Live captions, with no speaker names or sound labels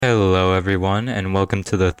everyone, and welcome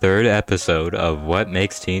to the third episode of What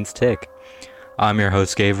Makes Teens Tick. I'm your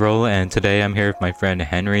host, Gabriel, and today I'm here with my friend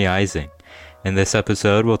Henry Ising. In this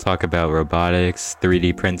episode, we'll talk about robotics,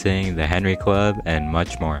 3D printing, the Henry Club, and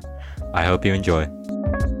much more. I hope you enjoy.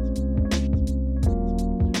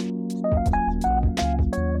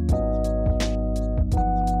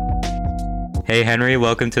 Hey Henry,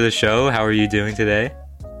 welcome to the show. How are you doing today?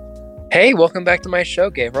 Hey, welcome back to my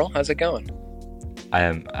show, Gabriel. How's it going?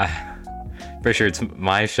 I'm pretty sure it's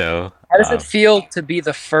my show. How does it feel to be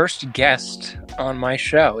the first guest on my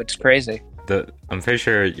show? It's crazy. I'm pretty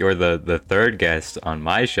sure you're the third guest on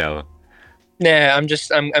my show. Nah, I'm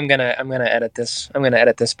gonna edit this. I'm gonna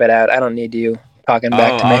edit this bit out. I don't need you talking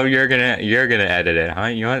back to me. Oh, you're gonna edit it, huh?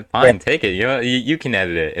 You know what? Fine, take it. You can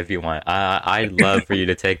edit it if you want. I'd love for you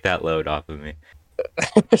to take that load off of me.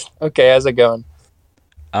 Okay, how's it going?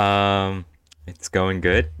 It's going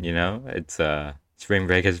good. You know, it's spring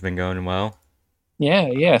break has been going well.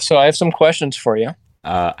 Yeah. So I have some questions for you.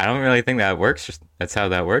 I don't really think that works. That's how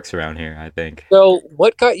that works around here, I think. So,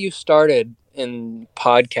 what got you started in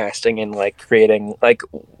podcasting and like creating? Like,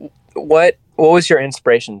 what was your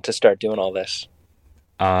inspiration to start doing all this?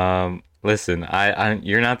 Listen,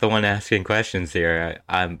 you're not the one asking questions here.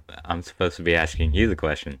 I'm supposed to be asking you the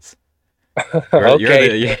questions.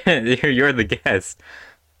 Okay. You're the guest.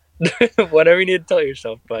 Whatever you need to tell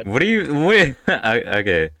yourself, but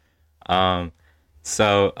okay.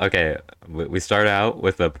 So we start out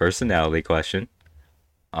with a personality question.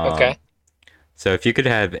 Okay. So if you could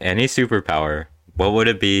have any superpower, what would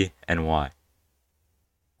it be and why?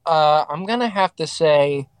 I'm gonna have to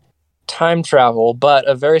say time travel, but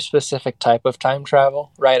a very specific type of time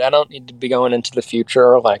travel, right? I don't need to be going into the future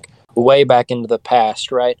or like way back into the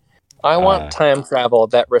past, right? I want time travel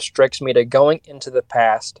that restricts me to going into the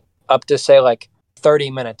past up to say like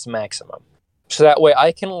 30 minutes maximum. So that way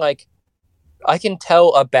I can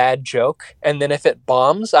tell a bad joke, and then if it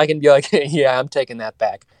bombs, I can be like, yeah, I'm taking that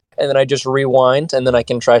back. And then I just rewind, and then I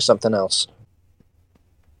can try something else.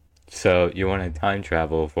 So you want to time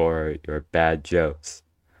travel for your bad jokes?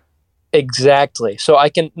 Exactly. So I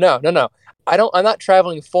can no. I'm not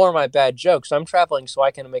traveling for my bad jokes. I'm traveling so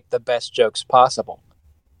I can make the best jokes possible.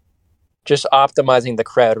 Just optimizing the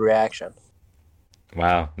crowd reaction.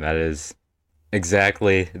 Wow, that is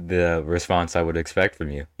exactly the response I would expect from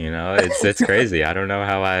you. You know, it's crazy. I don't know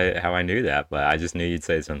how I knew that, but I just knew you'd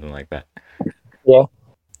say something like that. Yeah.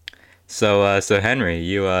 So Henry,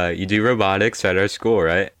 you do robotics at our school,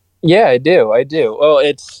 right? Yeah, I do. Well,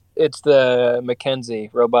 it's the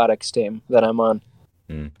Mackenzie robotics team that I'm on.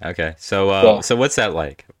 Okay. So what's that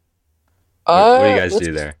like? What do you guys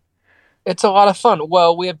do there? It's a lot of fun.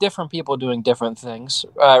 Well, we have different people doing different things.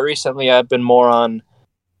 Recently, I've been more on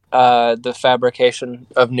the fabrication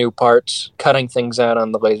of new parts, cutting things out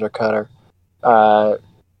on the laser cutter,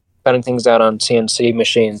 cutting things out on CNC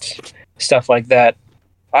machines, stuff like that.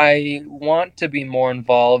 I want to be more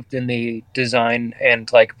involved in the design and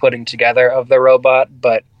like putting together of the robot,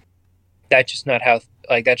 but that's just not how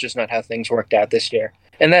things worked out this year.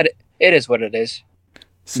 And that it is what it is.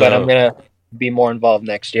 So, but I'm gonna be more involved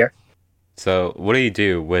next year. So what do you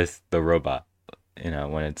do with the robot? You know,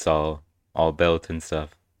 when it's all built and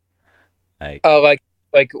stuff.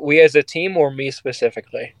 Like we as a team or me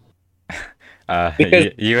specifically?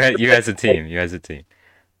 You as a team. You as a team.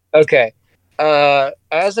 Okay.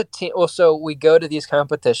 As a team, well, so we go to these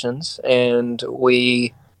competitions, and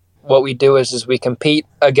what we do is we compete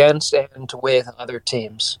against and with other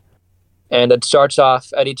teams. And it starts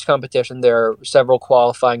off at each competition. There are several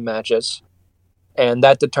qualifying matches, and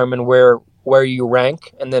that determine where you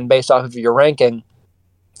rank. And then based off of your ranking,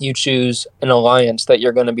 you choose an alliance that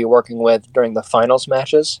you're going to be working with during the finals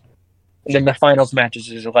matches. And then the finals matches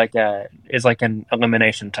is like an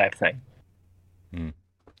elimination type thing.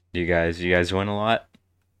 You guys win a lot?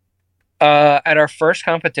 At our first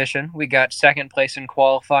competition, we got second place in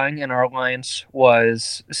qualifying, and our alliance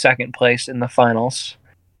was second place in the finals.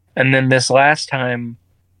 And then this last time,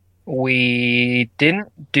 we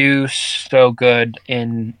didn't do so good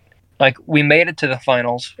in, like, we made it to the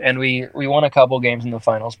finals, and we won a couple games in the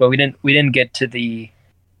finals, but we didn't get to the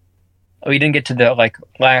like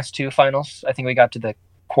last two finals. I think we got to the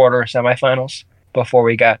quarter or semifinals before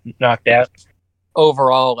we got knocked out.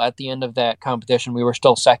 Overall, at the end of that competition, we were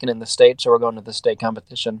still second in the state, so we're going to the state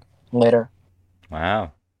competition later.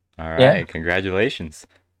 Wow! All right, yeah. Congratulations.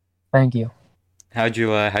 Thank you. How'd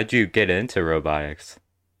you get into robotics?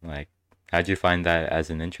 Like, how'd you find that as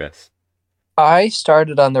an interest? I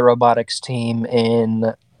started on the robotics team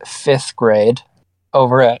in 5th grade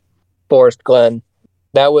over at Forest Glen.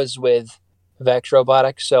 That was with Vex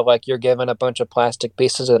Robotics. So like you're given a bunch of plastic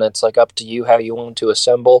pieces, and it's like up to you how you want to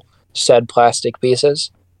assemble said plastic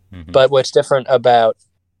pieces. Mm-hmm. But what's different about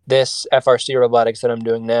this FRC robotics that I'm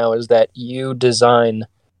doing now is that you design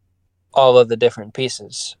all of the different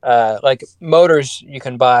pieces. Like motors, you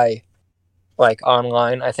can buy like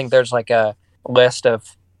online. I think there's like a list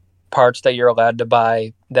of parts that you're allowed to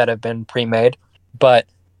buy that have been pre-made, but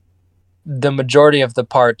the majority of the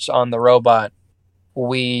parts on the robot,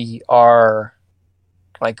 we are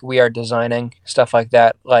we are designing stuff like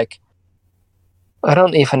that. Like I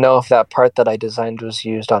don't even know if that part that I designed was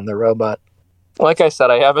used on the robot. Like I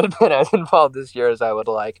said, I haven't been as involved this year as I would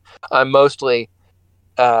like. I'm mostly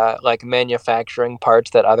like manufacturing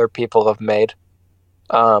parts that other people have made.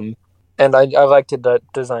 Um, and I like to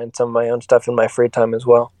design some of my own stuff in my free time as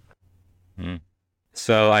well. Mm.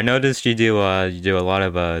 So I noticed you do a lot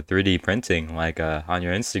of 3D printing. Like on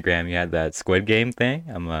your Instagram, you had that Squid Game thing.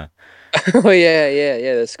 Oh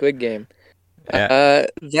yeah, the Squid Game. Yeah.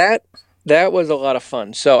 That that was a lot of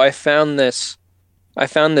fun. So I found this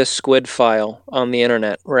squid file on the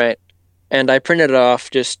internet, right? And I printed it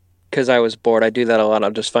off just because I was bored. I do that a lot.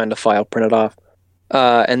 I'll just find a file, print it off.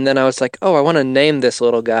 And then I was like, oh, I want to name this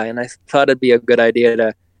little guy, and I thought it'd be a good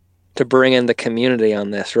idea to bring in the community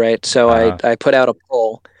on this, right? So Uh, I put out a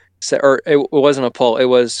poll, so, or it wasn't a poll. It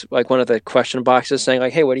was like one of the question boxes saying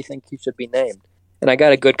like, hey, what do you think he should be named? And I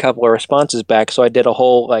got a good couple of responses back. So I did a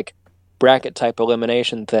whole like bracket type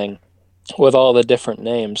elimination thing with all the different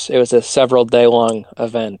names. It was a several day long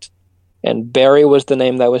event. And Barry was the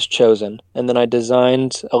name that was chosen. And then I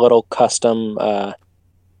designed a little custom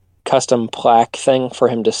plaque thing for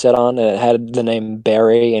him to sit on, and it had the name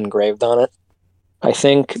Barry engraved on it. I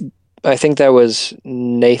think I think that was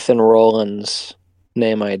Nathan Rowland's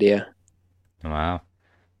name idea. wow.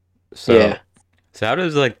 So Yeah. so how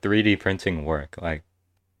does like 3D printing work? Like,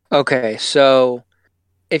 Okay, so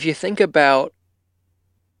if you think about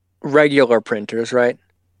regular printers, right?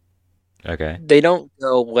 okay. They don't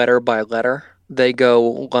go letter by letter. They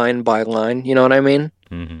go line by line. You know what I mean?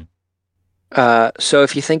 Mm-hmm. So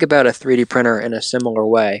if you think about a 3D printer in a similar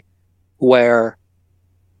way, where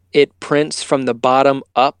it prints from the bottom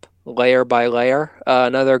up, layer by layer.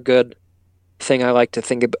 Another good thing I like to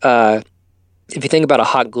think of, if you think about a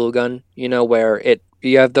hot glue gun, you know, where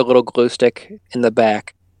you have the little glue stick in the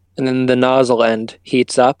back, and then the nozzle end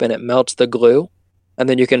heats up and it melts the glue, and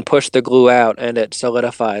then you can push the glue out and it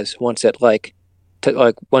solidifies once it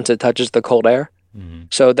once it touches the cold air. Mm-hmm.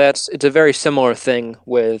 So it's a very similar thing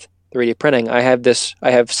with 3D printing. I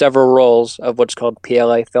have several rolls of what's called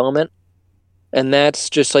PLA filament, and that's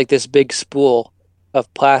just like this big spool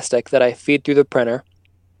of plastic that I feed through the printer,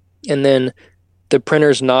 and then the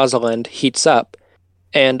printer's nozzle end heats up,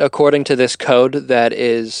 and according to this code that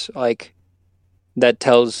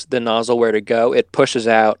tells the nozzle where to go, it pushes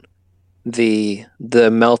out the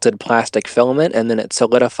melted plastic filament, and then it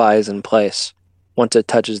solidifies in place once it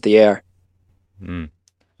touches the air. Mm.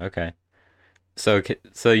 Okay.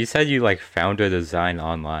 So you said you like found a design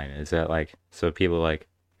online. Is that like so people like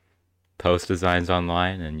post designs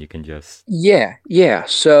online and you can just Yeah.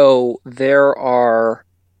 So there are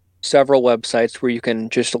several websites where you can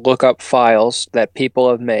just look up files that people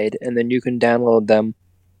have made, and then you can download them,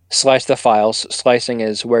 slice the files. Slicing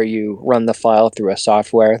is where you run the file through a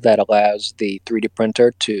software that allows the 3D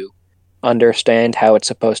printer to understand how it's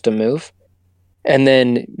supposed to move. And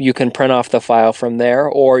then you can print off the file from there,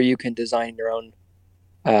 or you can design your own.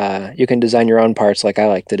 You can design your own parts, like I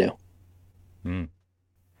like to do. mm.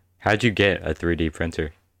 How'd you get a 3D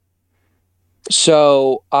printer?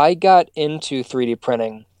 So I got into 3D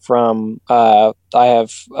printing from I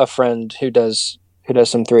have a friend who does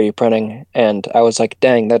some 3D printing, and I was like,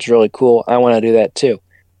 dang, that's really cool. I want to do that too.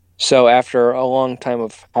 So after a long time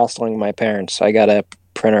of hassling my parents, I got a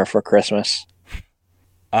printer for Christmas.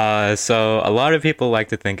 So a lot of people like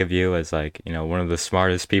to think of you as like, you know, one of the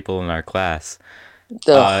smartest people in our class.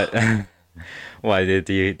 Ugh. Uh, why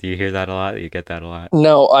do you hear that a lot? You get that a lot?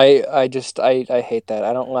 No, I hate that.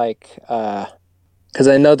 I don't like because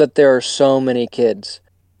I know that there are so many kids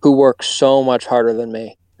who work so much harder than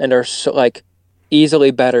me and are so like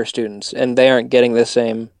easily better students, and they aren't getting the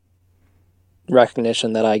same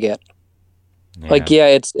recognition that I get. Like, Yeah.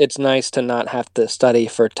 yeah, it's nice to not have to study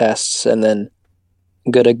for tests and then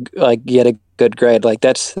get a good grade. Like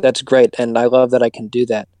that's great, and I love that I can do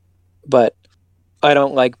that. But I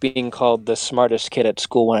don't like being called the smartest kid at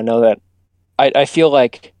school when I know that I feel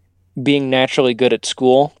like being naturally good at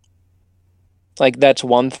school, like that's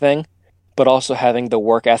one thing, but also having the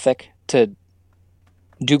work ethic to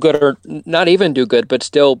do good or not even do good, but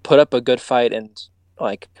still put up a good fight and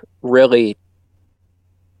like really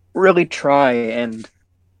really try and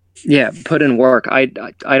yeah, put in work. I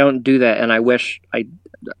don't do that, and I wish I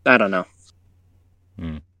don't know.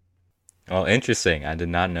 Hmm. Well, interesting. I did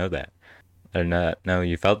not know that. I did not know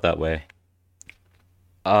you felt that way.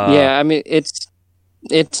 Uh, Yeah, I mean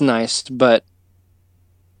it's nice, but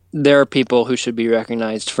there are people who should be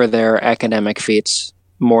recognized for their academic feats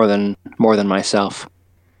more than myself.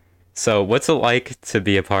 so what's it like to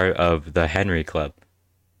be a part of the Henry Club?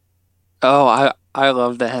 Oh, I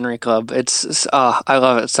love the Henry Club. I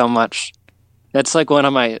love it so much. It's like one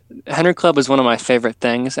of my Henry Club is one of my favorite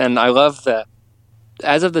things, and I love that.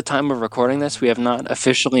 As of the time of recording this, we have not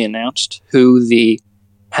officially announced who the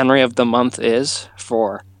Henry of the month is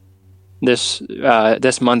for this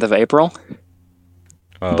month of April,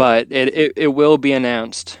 Oh, but it will be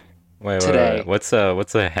announced wait. today. What's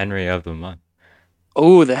a Henry of the month?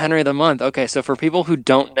 Oh, the Henry of the month. Okay, so for people who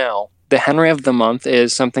don't know, the Henry of the month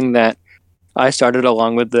is something that I started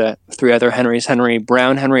along with the three other Henrys: Henry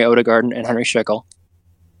Brown, Henry Odegaard, and Henry Schickel.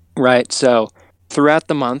 Right. So throughout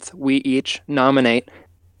the month, we each nominate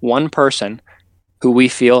one person who we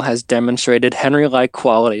feel has demonstrated Henry-like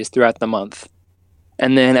qualities throughout the month,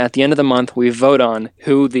 and then at the end of the month, uh, we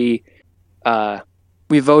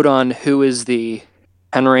vote on who is the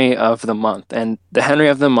Henry of the month, and the Henry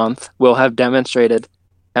of the month will have demonstrated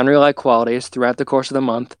Henry-like qualities throughout the course of the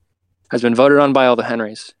month, has been voted on by all the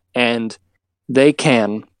Henrys, and they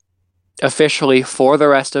can officially for the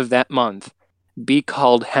rest of that month be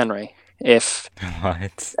called Henry if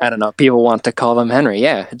What? I don't know, people want to call them Henry.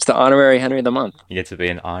 Yeah, it's the honorary Henry of the month. You get to be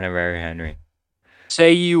an honorary Henry.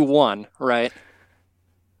 Say you won, right?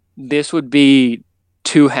 This would be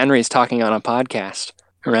two Henrys talking on a podcast,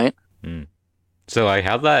 right? Hmm. So like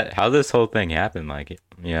how this whole thing happen? Like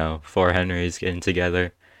four Henrys getting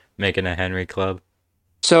together, making a Henry Club.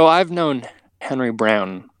 So I've known Henry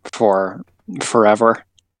Brown for forever.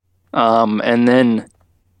 And then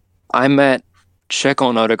I met Schickel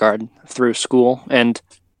and Odegaard through school, and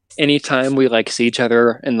anytime we like see each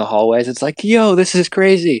other in the hallways, it's like, yo, this is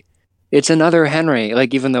crazy. It's another Henry,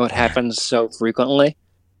 like even though it happens so frequently.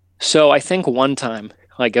 So I think one time,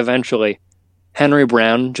 like eventually, Henry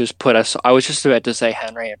Brown just put us. I was just about to say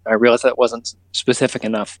Henry, and I realized that wasn't specific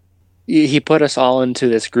enough. He put us all into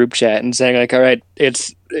this group chat and saying like, "All right,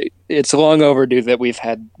 it's long overdue that we've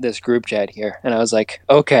had this group chat here." And I was like,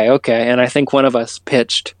 "Okay, okay." And I think one of us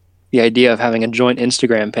pitched the idea of having a joint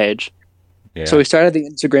Instagram page. So Yeah. we started the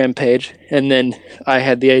Instagram page, and then I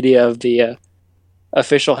had the idea of the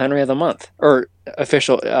official Henry of the month, or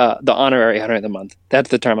the honorary Henry of the month. That's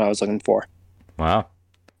the term I was looking for. Wow.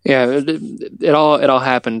 Yeah, it all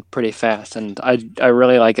happened pretty fast, and I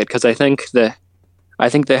really like it because I think the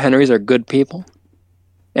Henrys are good people,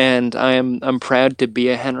 and I'm proud to be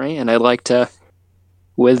a Henry, and I'd like to,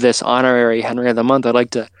 with this honorary Henry of the month, I'd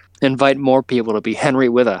like to invite more people to be Henry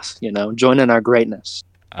with us. Join in our greatness.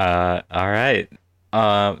 All right.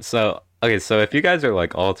 So okay, so if you guys are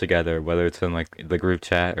like all together, whether it's in like the group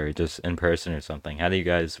chat or just in person or something, how do you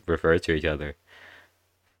guys refer to each other?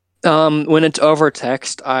 When it's over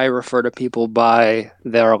text, I refer to people by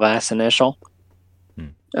their last initial,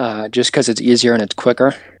 Hmm. just because it's easier and it's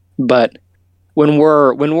quicker. But when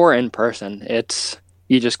we're in person, it's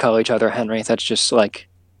you just call each other Henry. That's just like,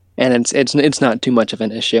 and it's not too much of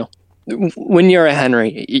an issue. When you're a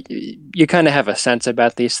Henry, you kind of have a sense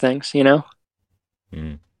about these things, you know.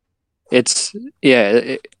 Hmm. It's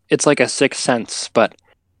yeah, it's like a sixth sense, but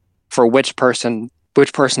for which person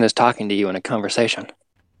is talking to you in a conversation.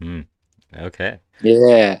 Hmm. Okay.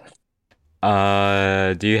 Yeah.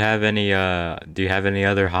 Do you have any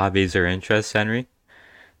other hobbies or interests, Henry?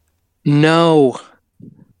 No.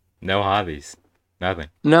 No hobbies. Nothing.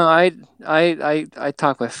 No, I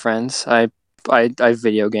talk with friends. I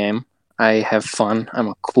video game. I have fun. I'm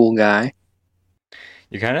a cool guy.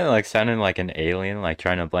 You kind of like sounding like an alien, like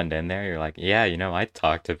trying to blend in there. You're like, yeah, I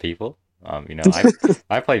talk to people.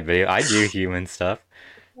 I play video. I do human stuff.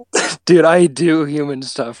 Dude, I do human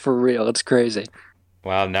stuff for real. It's crazy.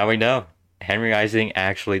 Wow, now we know. Henry Ising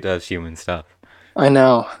actually does human stuff. I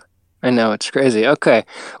know. I know. It's crazy. Okay.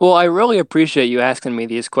 Well, I really appreciate you asking me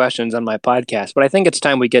these questions on my podcast, but I think it's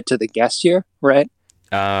time we get to the guest here, right?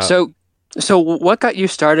 Uh, So, so what got you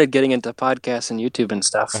started getting into podcasts and YouTube and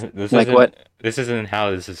stuff? this Like what? isn't this isn't how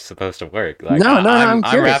this is supposed to work. Like No, no, no. I'm I'm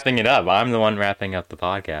I'm curious. wrapping it up. I'm the one wrapping up the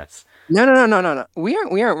podcast. No, no, no, no, no, no. We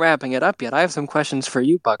aren't wrapping it up yet. I have some questions for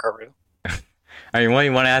you, Buckaroo. I mean, what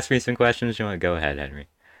you want to ask me some questions? You want to go ahead, Henry?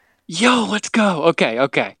 Yo, let's go. Okay,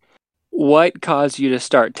 okay. What caused you to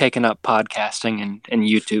start taking up podcasting and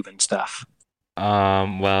YouTube and stuff?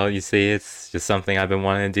 Well, you see, it's just something I've been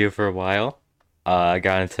wanting to do for a while. I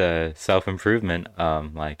got into self-improvement,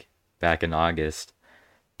 like back in August.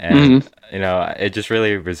 And, Hmm. it just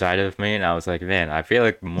really resided with me. And I was like, man, I feel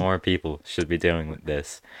like more people should be doing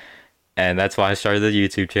this. And that's why I started the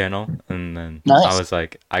YouTube channel. And then I Nice. was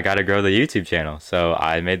like, I got to grow the YouTube channel. So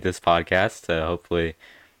I made this podcast to hopefully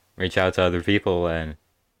reach out to other people and,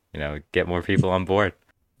 get more people on board.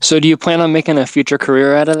 So, do you plan on making a future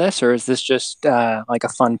career out of this, or is this just like a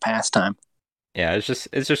fun pastime? Yeah, it's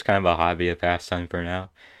just kind of a hobby, a pastime for now.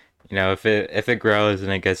 If it grows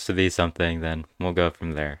and it gets to be something, then we'll go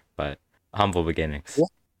from there. But humble beginnings. Yeah.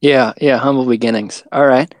 Yeah, yeah, humble beginnings. All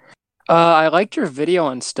right. I liked your video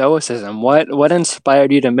on stoicism. What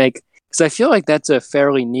inspired you to make? Because I feel like that's a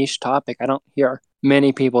fairly niche topic. I don't hear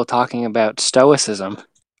many people talking about stoicism.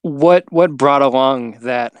 What brought along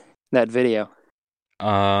that video?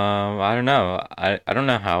 I don't know. I don't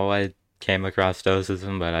know how I came across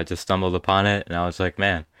stoicism, but I just stumbled upon it and I was like,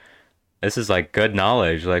 man, this is like good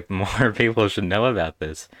knowledge. Like more people should know about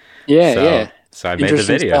this. Yeah, So yeah, so I made the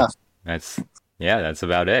interesting video. stuff. That's yeah, that's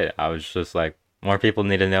about it. I was just like, more people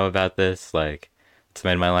need to know about this. Like it's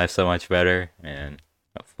made my life so much better and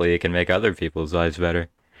hopefully it can make other people's lives better.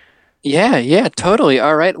 Yeah, yeah, totally.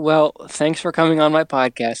 All right. Well, thanks for coming on my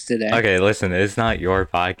podcast today. Okay, listen, it's not your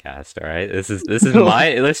podcast, all right? This is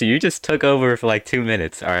my listen, you just took over for like 2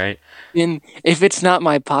 minutes, all right? And if it's not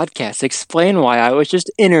my podcast, explain why I was just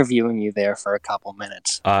interviewing you there for a couple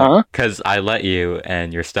minutes. Huh? Cause I let you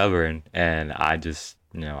and you're stubborn and I just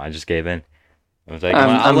gave in. I was like, well,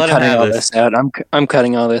 I'm I'll I'm let him cutting have all this. this out. I'm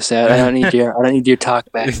cutting all this out. I don't need your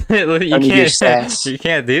talk back. I You don't need your can't sass. you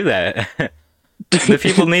can't do that. The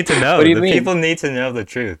people need to What know. do you The mean? people need to know the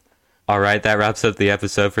truth. All right, that wraps up the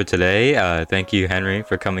episode for today. Thank you, Henry,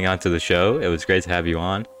 for coming on to the show. It was great to have you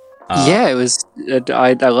on. Uh, Yeah, it was.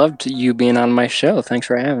 I loved you being on my show. Thanks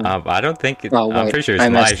for having me. I don't think Oh I'm wait, pretty sure it's I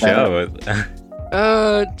my messed that up. show.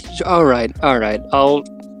 Uh, all right, all right.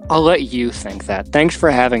 I'll let you think that. Thanks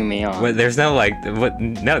for having me on. There's no like what?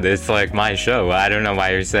 No, it's like my show. I don't know why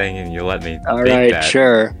you're saying and you let me All think right, that.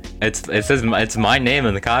 sure. It says it's my name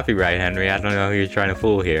in the copyright, Henry. I don't know who you're trying to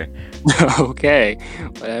fool here. Okay,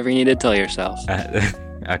 whatever you need to tell yourself.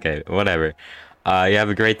 Okay, whatever. You have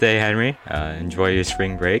a great day, Henry. Enjoy your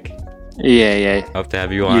spring break. Yeah, yeah. Hope to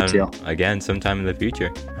have you You on too. again sometime in the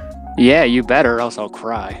future. Yeah, you better, or else I'll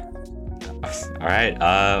cry. All right.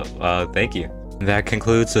 Thank you. That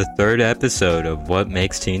concludes the third episode of What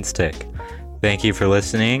Makes Teens Tick. Thank you for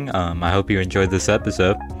listening. I hope you enjoyed this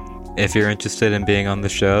episode. If you're interested in being on the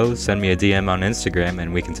show, send me a DM on Instagram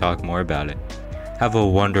and we can talk more about it. Have a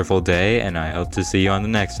wonderful day, and I hope to see you on the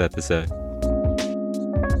next episode.